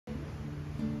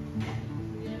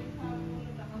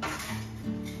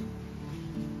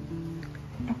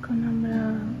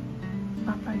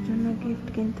জন্য গিফট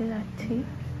কিনতে যাচ্ছি।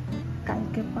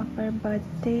 কালকে পাপার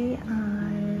বার্থডে,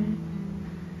 আর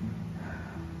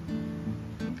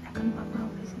এখন পাপা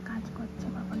অফিসে কাজ করছে,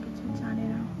 পাপা কিছু জানে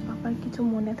না, পাপার কিছু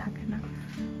মনে থাকে না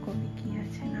কবে কি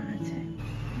আছে না আছে।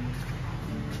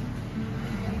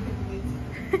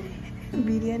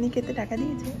 বিরিয়ানি খেতে টাকা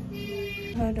দিয়েছে।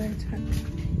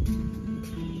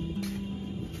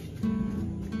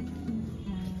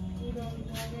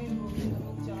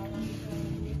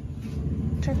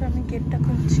 আমি গেটটা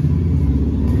খুলছি।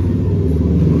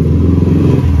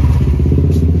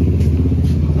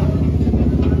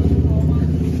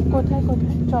 কোথায়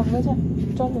কোথায়? চকবাজার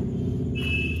চলো।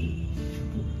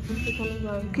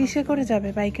 কিসে করে যাবে?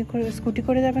 বাইকে করে, স্কুটি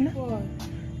করে যাবে না?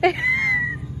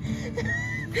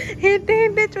 হেঁটে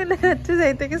হেঁটে চলে যাচ্ছে,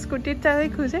 যাই থেকে স্কুটির চাবি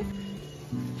খুঁজে।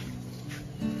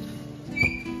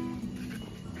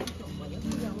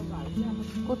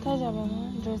 কোথায় যাবে মা?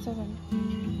 ড্রেসে কেন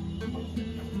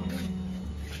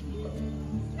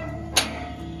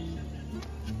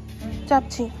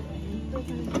চাপছি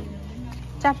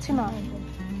চাপছি মা।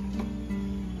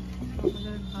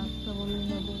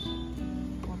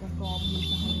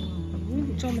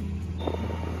 চলো,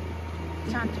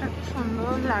 চাঁদটা কি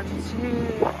সুন্দর লাগছে।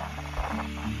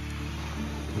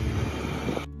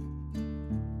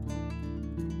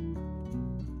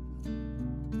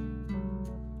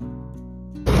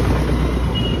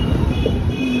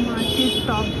 মাটির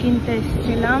টব কিনতে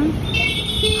এসেছিলাম,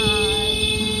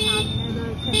 আর সামনে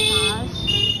রয়েছে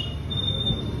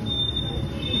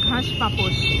ঘাস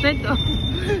পাপোশ, তাই তো?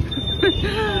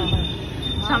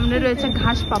 সামনে রয়েছে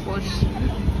ঘাস পাপোশ।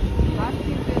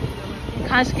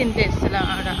 ঘাস কিনতে এসেছিলাম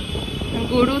আমরা,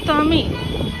 গরু তো আমি।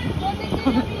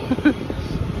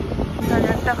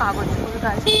 একটা কাগজ ফুল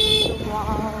গাছ,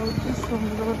 কি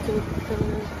সুন্দর দেখতে।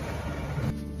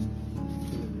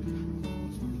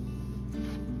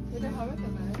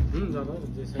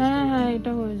 হ্যাঁ হ্যাঁ,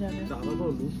 এটা হয়ে যাবে।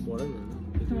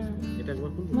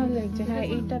 ভালো লাগছে। হ্যাঁ,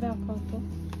 এইটা রাখো তো,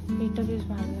 এইটা বেশ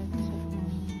ভালো লাগছে।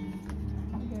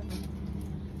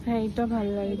 হ্যাঁ, এইটা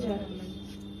ভালো লাগছে।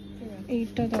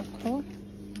 এইটা দেখো,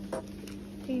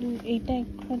 এইটা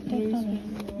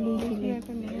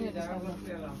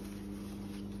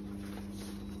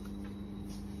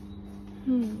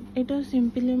এটা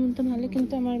সিম্পলের মধ্যে ভালো,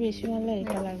 কিন্তু আমার বেশি ভালো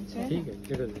এটা লাগছে। ঠিক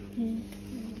আছে,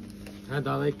 হ্যাঁ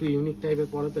দাদা একটু ইউনিক টাইপের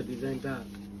পরে তো ডিজাইনটা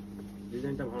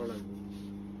ভালো লাগবে।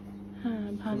 হ্যাঁ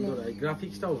ভালো,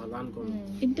 গ্রাফিক্সটাও ভালো, আনকমন।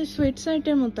 এটা সোয়েট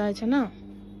শার্টের মতো আছে না?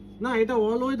 না, এটা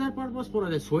অল ওয়েদার পারপাস পরা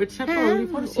যায়। সোয়েট শার্টটা অনলি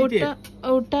ফর সিটি।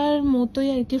 ওটার মতোই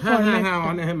আর কি ফরম্যাট। হ্যাঁ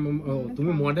হ্যাঁ,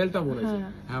 তুমি মডেলটা বলেছো।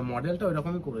 হ্যাঁ, মডেলটা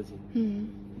ওইরকমই করেছি।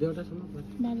 দেওটা শোনো,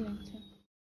 ভালো লাগছে।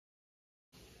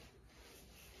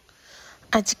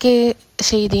 আজকে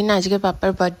সেই দিন, আজকে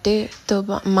পাপার বার্থডে, তো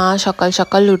মা সকাল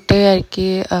সকাল উঠে আর কি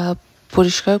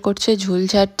পরিষ্কার করছে, ঝুল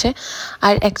ঝাড়ছে।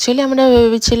 আর অ্যাকচুয়ালি আমরা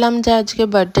ভেবেছিলাম যে আজকে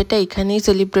বার্থডেটা এখানেই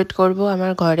সেলিব্রেট করব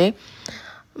আমার ঘরে,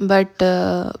 বাট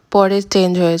পরে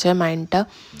চেঞ্জ হয়েছে মাইন্ডটা।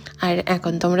 আর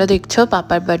এখন তোমরা দেখছো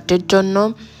পাপার বার্থডের জন্য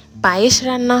পায়েস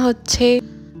রান্না হচ্ছে,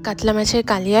 কাতলা মাছের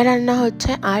কালিয়া রান্না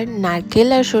হচ্ছে, আর নারকেল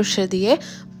আর সর্ষে দিয়ে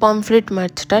পমফ্রেট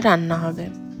মাছটা রান্না হবে।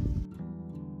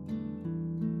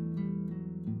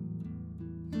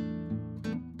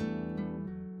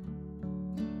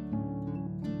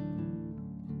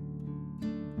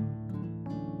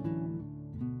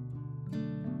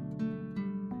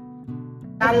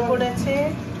 ডাল করেছে,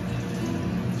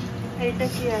 এইটা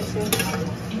কি আছে?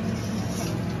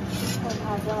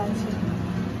 ভাজা আছে,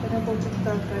 এটা কচুর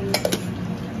তরকারি।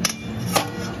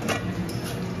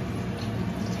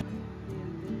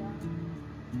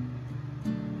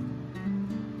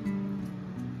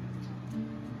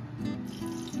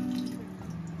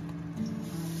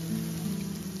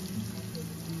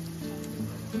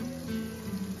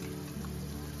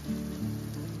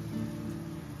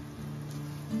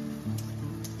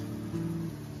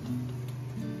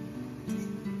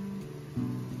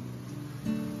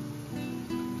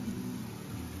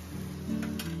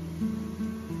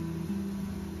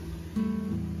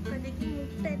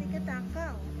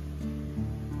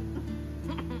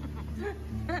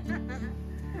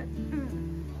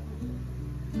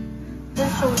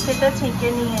 সর্ষেটা ছেঁকে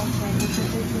নিয়েছে,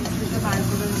 সর্ষেটা বার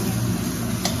করে নিয়ে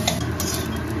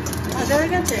ভাজা হয়ে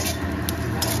গেছে।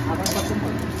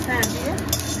 হ্যাঁ, দিয়ে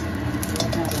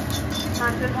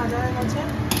নারকেল ভাজা হয়ে গেছে।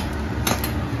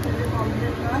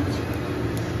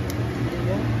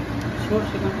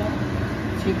 সর্ষেটা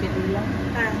ছেঁকে দিলাম।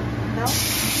 হ্যাঁ দাও।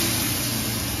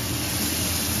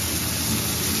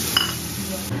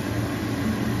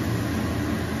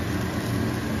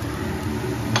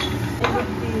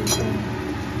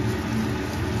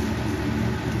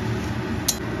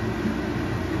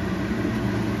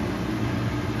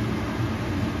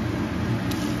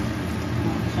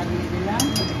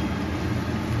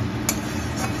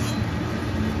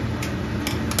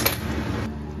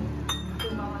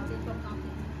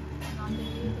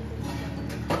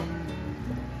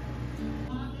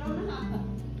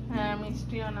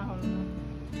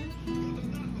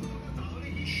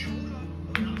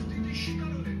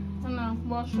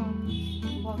 বসো,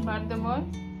 বাড়তে বল।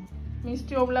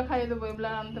 মিষ্টি ওবলা খাইয়ে দেবো, এবলা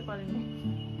আনতে পারিনি।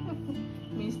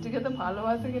 মিষ্টি খেতে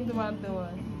ভালোবাসে কিন্তু বাড়তে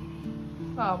বল।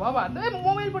 বাবা বাড়তে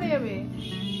মোবাইল পড়ে যাবে।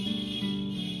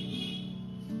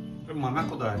 মানা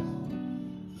কোথায়?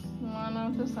 মানা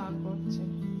তো স্নান করছে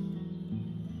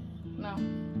না।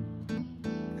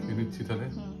 খেয়ে নিচ্ছি তাহলে।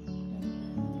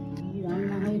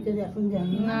 রান্না হয়েছে এখন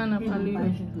জানি না না ভালোই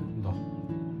হয়েছে। দাও।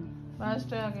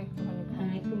 পাঁচটা আগে একটুখানি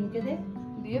হ্যাঁ একটু মুখে দে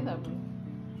দিয়ে তারপরে।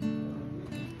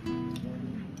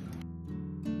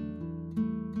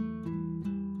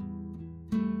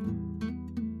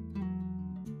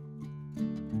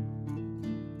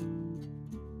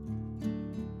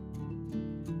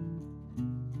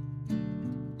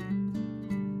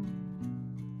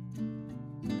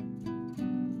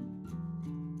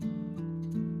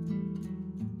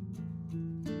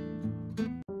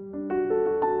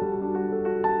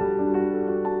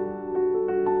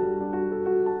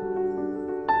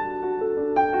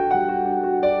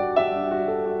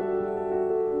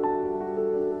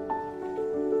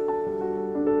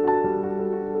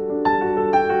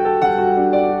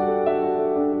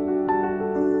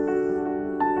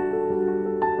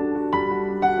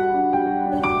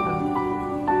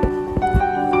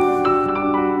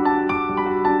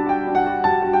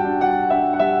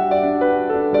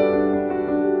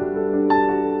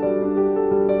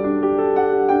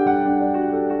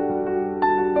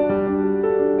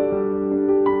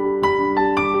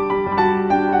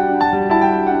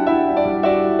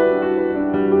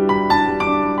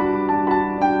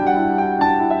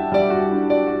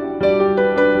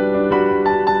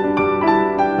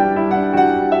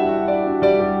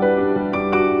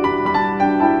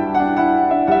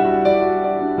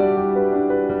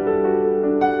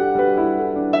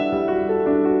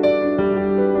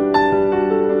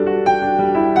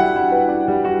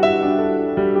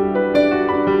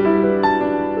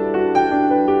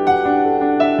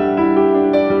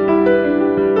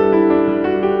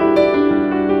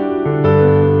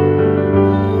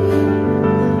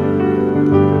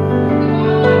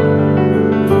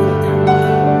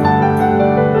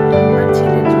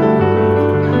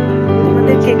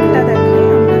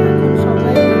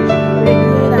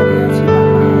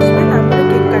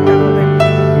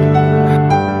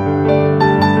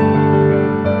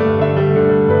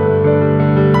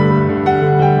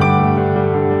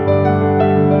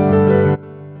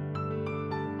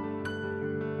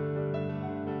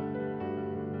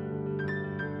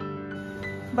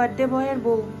 বার্থডে বয়ের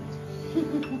বউ,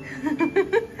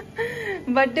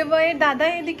 বার্থডে বয়ের দাদা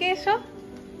এদিকে এসো।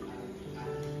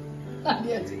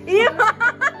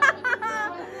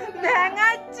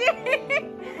 ভেঙাচ্ছি।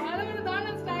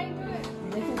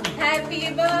 Happy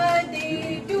birthday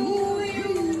to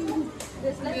you,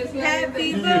 happy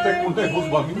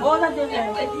birthday.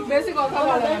 বেশি কথা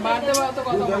বলে না, বাড়তে বল তো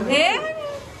কথা বলে।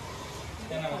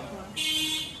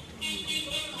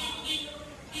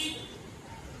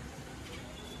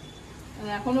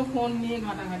 এখনো ফোন নিয়ে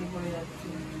ঘাটাঘাটি করে যাচ্ছে।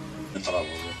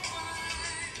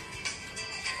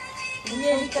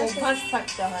 অভ্যাস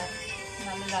থাকতে হয়,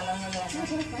 নাহলে জ্বালানো যায় না।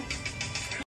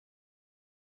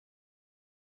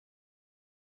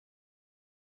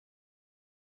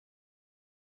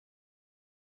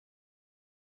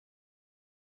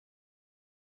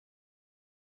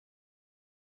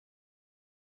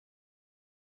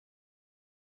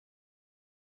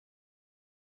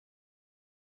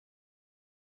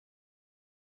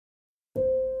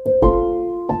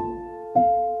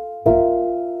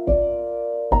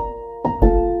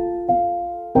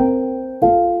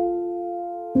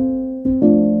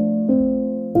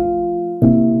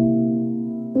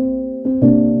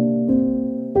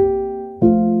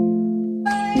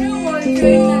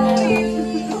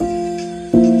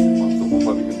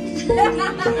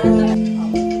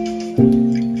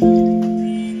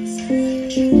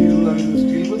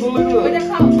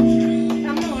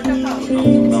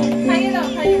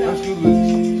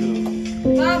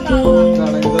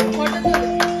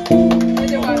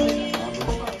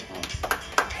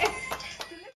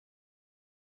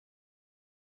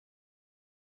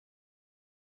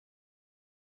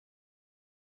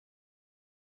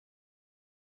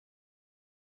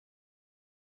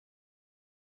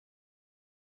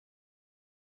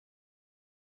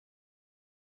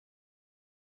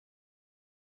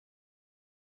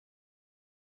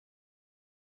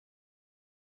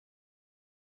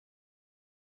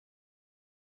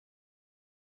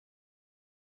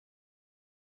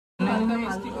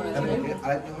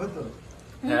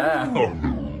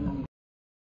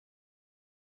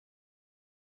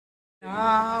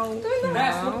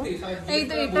 এই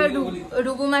তো এটা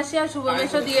রুবু মাসি আর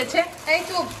শুভবেশও দিয়েছে। এই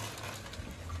চুপ,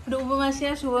 রুবু মাসি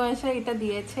আর শুভ মাসি এটা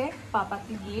দিয়েছে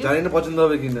পাপাকে গিয়ে। জানি না পছন্দ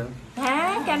হবে কিনা,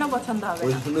 হ্যাঁ কেন পছন্দ হবে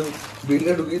ওই না? জন্য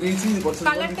বিলটা ঢুকিয়ে দিয়েছি, পছন্দ হবে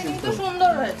কালারটা কি কিন্তু করব।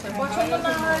 সুন্দর হয়েছে, পছন্দ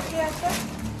না হওয়ার কি আছে?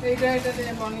 এটা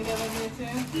দিয়ে বনি দাদা দিয়েছে।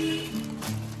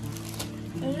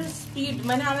 স্পিড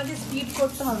মানে আমাদের স্পিড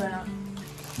করতে হবে না।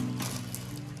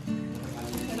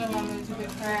 এটা ভালো হয়েছে,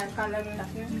 হ্যাঁ কালারটা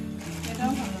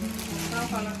এটাও ভালো, এটাও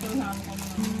কালারটা ভালো।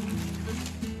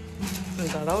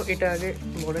 দাঁড়াও এটা আগে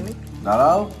ভরে নি।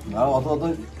 দাঁড়াও দাঁড়াও, অত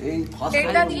এই ফার্স্ট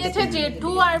এটা দিয়েছে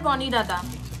জেঠু আর বনি দাদা।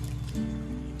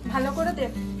 ভালো করে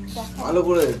দেখ, ভালো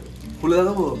করে খুলে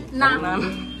দেখাবো। না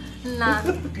না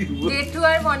জেঠু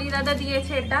আর বনি দাদা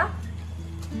দিয়েছে এটা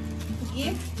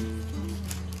গিফট।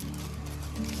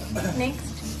 নেক্সট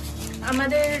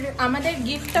আমাদের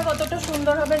গিফটটা কতটা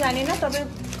সুন্দর হবে জানি না, তবে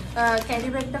ক্যারি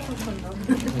ব্যাগটা খুব সুন্দর।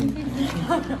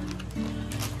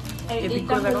 এদিক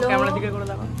করে দেখো, ক্যামেরা দিকে করে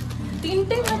দেখো।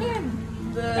 তিনটে মানে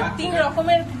 3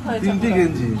 রকমের হয়েছে। তিনটে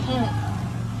গেঞ্জি। হুম।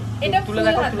 এটা তুলে full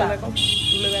দেখো, হাতা। তুলে দেখো,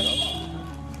 তুলে দেখো।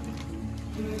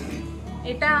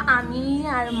 এটা আমি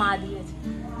আর মা দিয়েছে।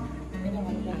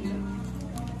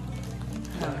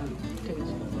 হ্যাঁ ঠিক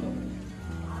আছে,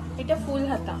 এটা ফুল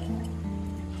হাতা।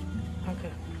 ওকে।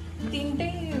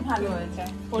 তিনটেই ভালো হয়েছে।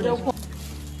 ওটাও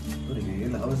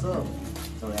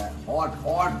হট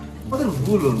হট, আমাদের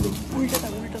ভুল হলো, উল্টে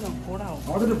দাও ঘোরাও।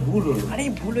 আমাদের এটা ভুল হলো। আরে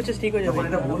ভুল হচ্ছে, ঠিক হয়ে যাবে। যখন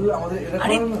এটা ভুল আমাদের এটা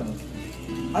করে না,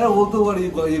 আরে ও তো আর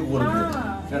ইয়ে করে না,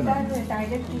 কেন এটা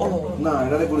direct ও না,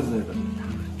 এটা করেছে এটা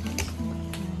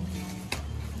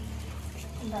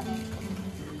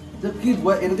কি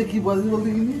এটাতে কি বলতে বলতে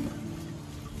গেলি,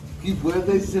 কি বলতে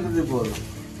চাইছিস সেটাতে বল।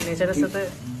 নেচারের সাথে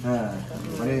হ্যাঁ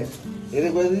মানে এটা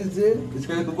করে দিচ্ছে,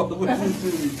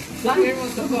 আগের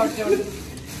মতো গর্জন।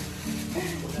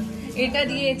 এটা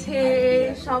দিয়েছে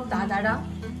সব দাদারা,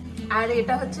 আর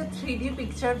এটা হচ্ছে 3D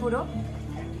পিকচার পুরো।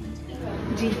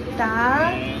 জিদ্দা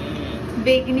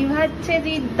বেগনি ভাজছে,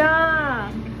 জিদ্দা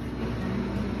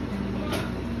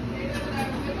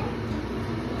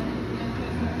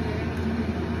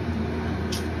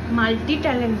মাল্টি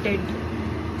ট্যালেন্টেড।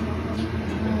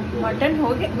 মটন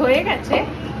হয়ে গেছে।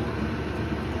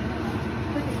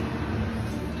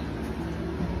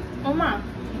 ওমা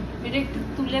এটা একটু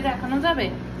তুলে দেখানো যাবে?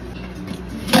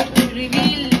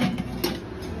 Reveal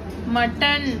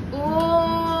mutton. ও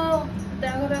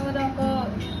দেখো দেখো দেখো,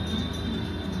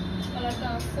 কালারটা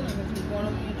আসছে না একটু বড়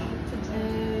করে।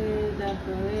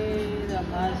 দেখো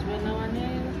দেখো, আসবে না মানে,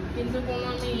 কিন্তু কোনো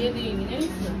আমি দিইনি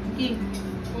জানিস তো? কি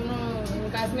কোনো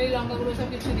কাশ্মীরি লঙ্কা গুঁড়ো সব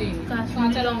কিছু দিইনি।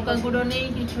 কাঁচা লঙ্কা গুঁড়ো নেই,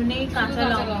 কিছু নেই, কাঁচা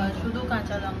লঙ্কা, শুধু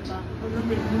কাঁচা লঙ্কা। পুরো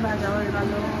বেগুন ভাজা হয়ে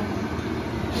গেল।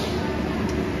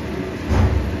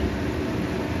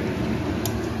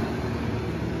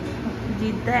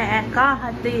 জিদ্দা একা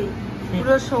হাতে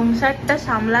পুরো সংসারটা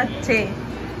সামলাচ্ছে,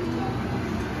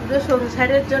 পুরো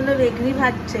সংসারের জন্য বেগনি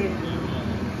ভাজছে।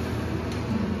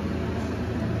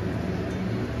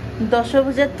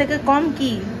 10 থেকে কম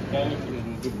কি?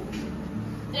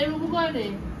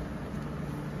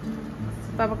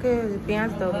 বাবাকে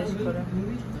পেঁয়াজ দাও বেশি করে।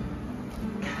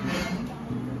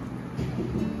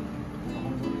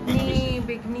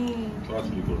 বেগনি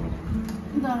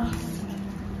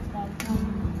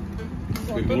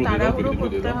অত তাড়াহুড়ো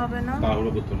করতে হবে না।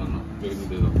 তাড়াহুড়ো করতে না, বেগুনি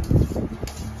দিয়ে দাও।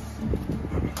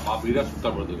 ভাবিরা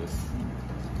তারপর দেবে।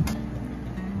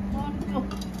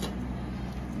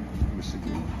 বেশি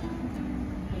দিও না।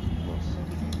 বাস।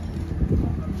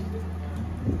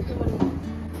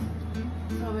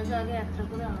 সবাইকে আগে একটা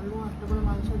করে আলু, একটা করে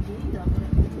মাংস দিই, তারপরে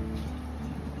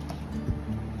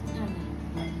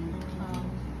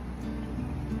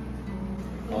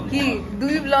কি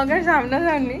 2 ব্লগের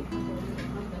সামনাসামনি।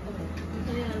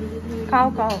 খাও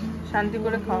খাও, শান্তি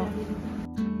করে খাও।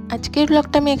 আজকের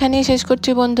ব্লগটা আমি এখানেই শেষ করছি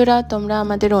বন্ধুরা। তোমরা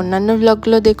আমাদের অন্যান্য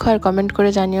ব্লগগুলো দেখো আর কমেন্ট করে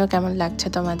জানিও কেমন লাগছে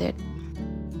তোমাদের।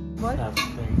 বল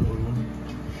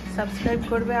সাবস্ক্রাইব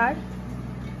করবে আর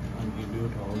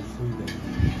ভিডিওটা অবশ্যই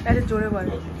দেখবেন। আরে জোরে বল,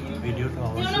 ভিডিওটা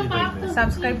অবশ্যই দেখবেন।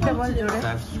 সাবস্ক্রাইবটা বল জোরে।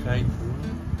 সাবস্ক্রাইব করুন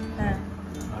হ্যাঁ,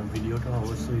 আর ভিডিওটা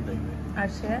অবশ্যই দেখবেন, আর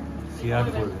শেয়ার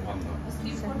করবেন,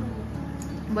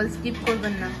 বল স্কিপ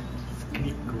করবেন না।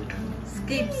 ক্লিক করুন,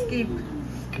 স্কিপ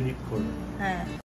ক্লিক করুন। হ্যাঁ।